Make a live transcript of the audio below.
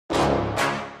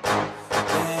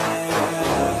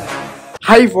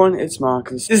Hey everyone, it's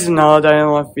Marcus. This is another day in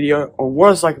life video on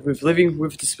what it's like with living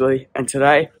with a disability, and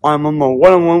today I'm on my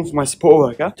one-on-one with my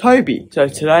support worker, Toby. So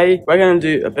today we're going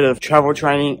to do a bit of travel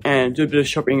training and do a bit of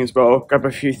shopping as well, grab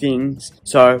a few things.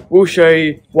 So we'll show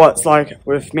you what it's like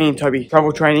with me and Toby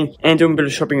travel training and doing a bit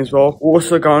of shopping as well. We're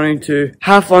also going to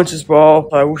have lunch as well,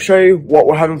 so we'll show you what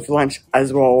we're having for lunch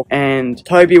as well. And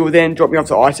Toby will then drop me off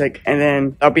to iTech, and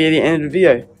then that'll be at the end of the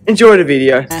video. Enjoy the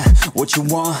video. What you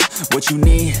want, what you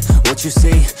need, what you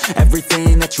see,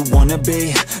 everything that you wanna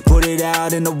be. Put it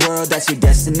out in the world, that's your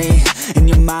destiny. In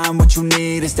your mind, what you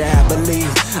need is to have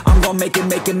belief. I'm gonna make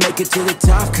it to the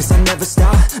top, cause I never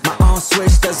stop. My own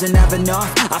switch doesn't have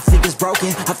enough. I think it's broken,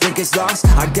 I think it's lost.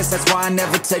 I guess that's why I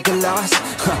never take a loss.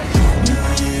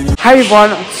 Hey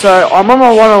everyone, so I'm on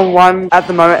my one-on-one at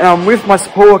the moment and I'm with my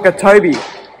support worker, Toby.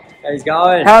 How's it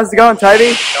going? How's it going,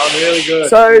 Toby? Going really good.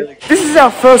 So, really good. This is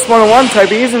our first one-on-one,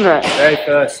 Toby, isn't it? Very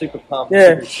first, super pumped,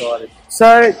 Yeah. super excited.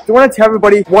 So, do you want to tell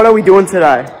everybody, what are we doing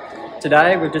today?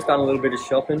 Today, we've just done a little bit of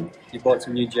shopping. You bought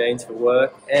some new jeans for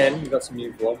work, and we've got some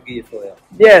new vlog gear for you.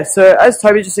 Yeah, so as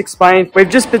Toby just explained, we've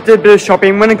just did a bit of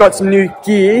shopping, went and got some new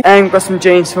gear, and got some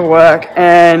jeans for work.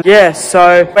 And yeah,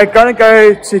 so we're going to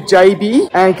go to JB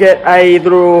and get a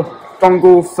little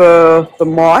dongle for the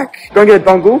mic. Go and get a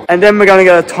dongle, and then we're going to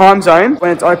get a time zone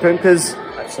when it's open, because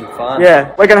have some fun. Yeah,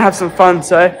 we're going to have some fun.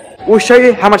 So we'll show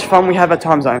you how much fun we have at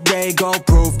time zone. Go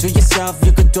prove to yourself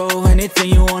you could do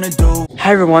anything you wanna do.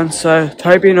 Hey everyone, so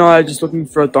Toby and I are just looking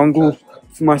for a dongle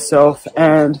for myself,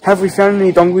 and have we found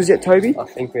any dongles yet, Toby? I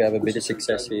think we have a bit of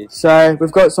success here. So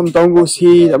we've got some dongles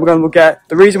here that we're going to look at.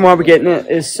 The reason why we're getting it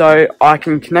is so I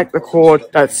can connect the cord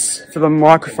that's for the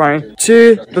microphone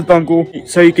to the dongle,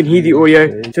 so you can hear the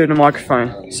audio through the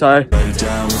microphone. So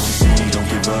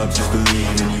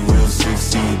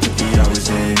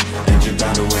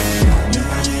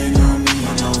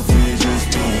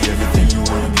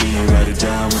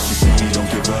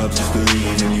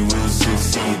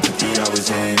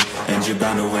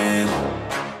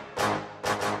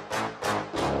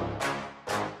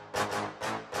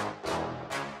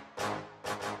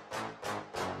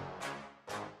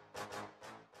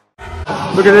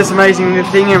look at this amazing new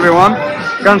thing, everyone.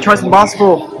 We're going to try some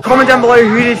basketball. Comment down below,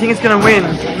 who do you think is going to win?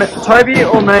 Toby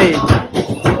or me?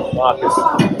 Marcus.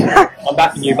 I'm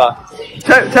backing you, Marcus.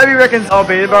 Toby reckons I'll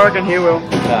beat it, but I reckon he will.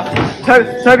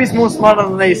 Yeah. Toby's more smarter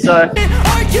than me, so.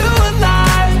 Are you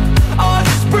alive? Or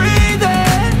just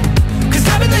breathing? Cause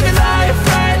I've been living life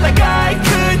right like I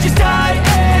could just die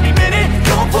any minute.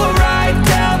 Going for a ride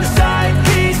down the side,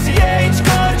 PCH,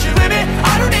 country limit.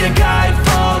 I don't need a guide,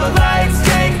 follow the lights,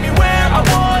 take me where I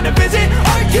wanna visit.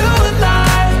 Are you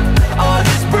alive? Or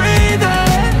just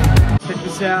breathing? Check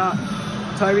this out.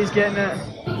 Toby's getting it.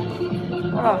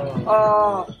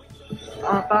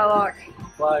 Bad luck.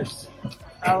 Close.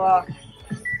 Bad luck.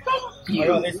 I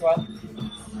got this one.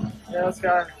 Yeah, let's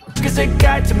go. Cause I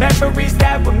got some memories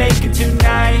that we're making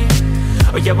tonight.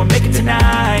 Oh yeah, we'll make it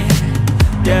tonight.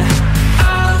 Yeah.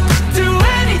 I'll do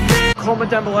anything. Comment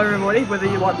down below, everybody, whether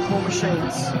you like claw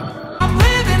machines. I'm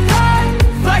living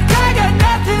life like I got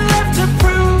nothing left to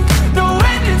prove. No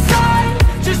end in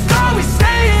sight, just always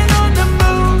staying on the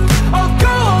move. I'll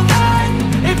go all night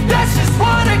if that's just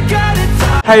what I gotta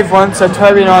do. Hey everyone, so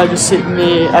Toby and I are just sitting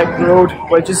here at Grilled.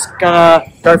 We're just gonna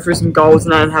go through some goals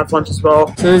and then have lunch as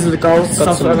well. So these are the goals.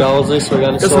 Got some goals this we're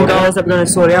going to Got sort some out. goals that we're going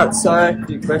to sort out. So A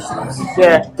few questions.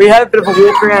 yeah, we had a bit of a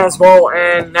walk around as well,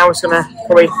 and now we're just gonna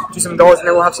probably do some goals and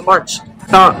then we'll have some lunch.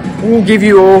 But we'll give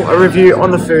you all a review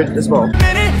on the food as well.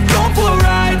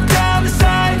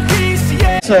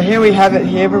 So here we have it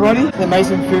here, everybody. The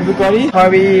amazing food we've got here.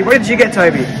 Toby, what did you get,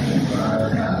 Toby?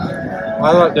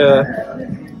 I like the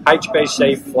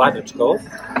HBC flat, it's called.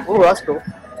 Oh, that's cool.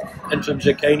 And some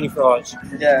zucchini fries.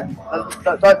 Yeah,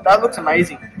 that looks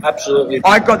amazing. Absolutely.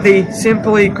 I got the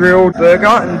Simply Grilled burger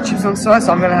and chips on side,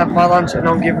 so I'm going to have my lunch and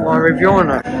I'll give my review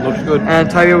on it. Looks good. And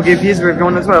Toby will give his review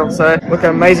on it as well. So look how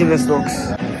amazing this looks.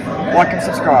 Like and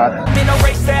subscribe. In a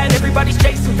race that everybody's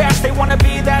chasing fast, they wanna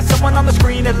be that someone on the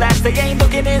screen at last. They ain't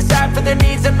looking inside for their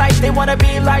needs in life. They wanna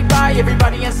be liked by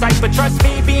everybody in sight. But trust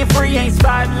me, being free ain't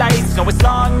spotlights. No, it's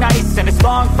long nights and it's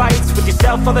long fights with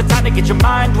yourself all the time to get your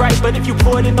mind right. But if you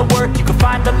put in the work, you can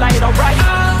find the light. Alright,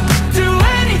 I'll do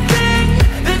anything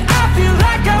that I feel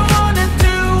like I wanna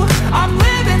do. I'm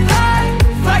living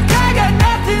life like I got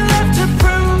nothing left to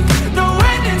prove. No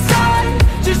end in sight,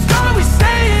 just always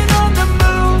staying on the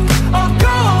move. I'll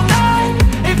go all night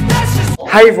if that's just.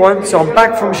 Hey everyone, so I'm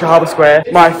back from shellharbour Square.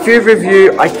 My food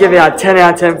review, I give it a 10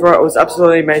 out of 10 for it. It was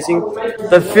absolutely amazing.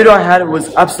 The food I had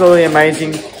was absolutely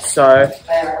amazing. So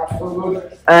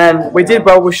and we did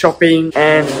well with shopping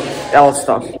and other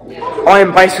stuff. I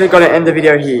am basically going to end the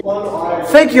video here.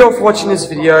 Thank you all for watching this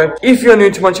video. If you're new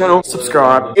to my channel,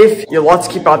 subscribe. If you like to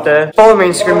keep up there, follow me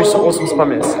on Instagram, Mr. Awesome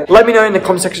Spummies. Let me know in the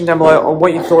comment section down below on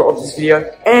what you thought of this video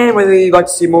and whether you'd like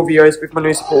to see more videos with my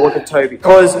new support worker Toby,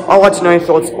 because I'd like to know your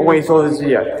thoughts on what you thought of this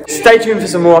video. Stay tuned for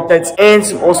some more updates and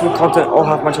some awesome content I'll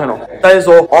have on my channel. That is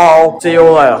all. I'll see you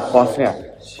all later. Bye for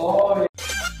now.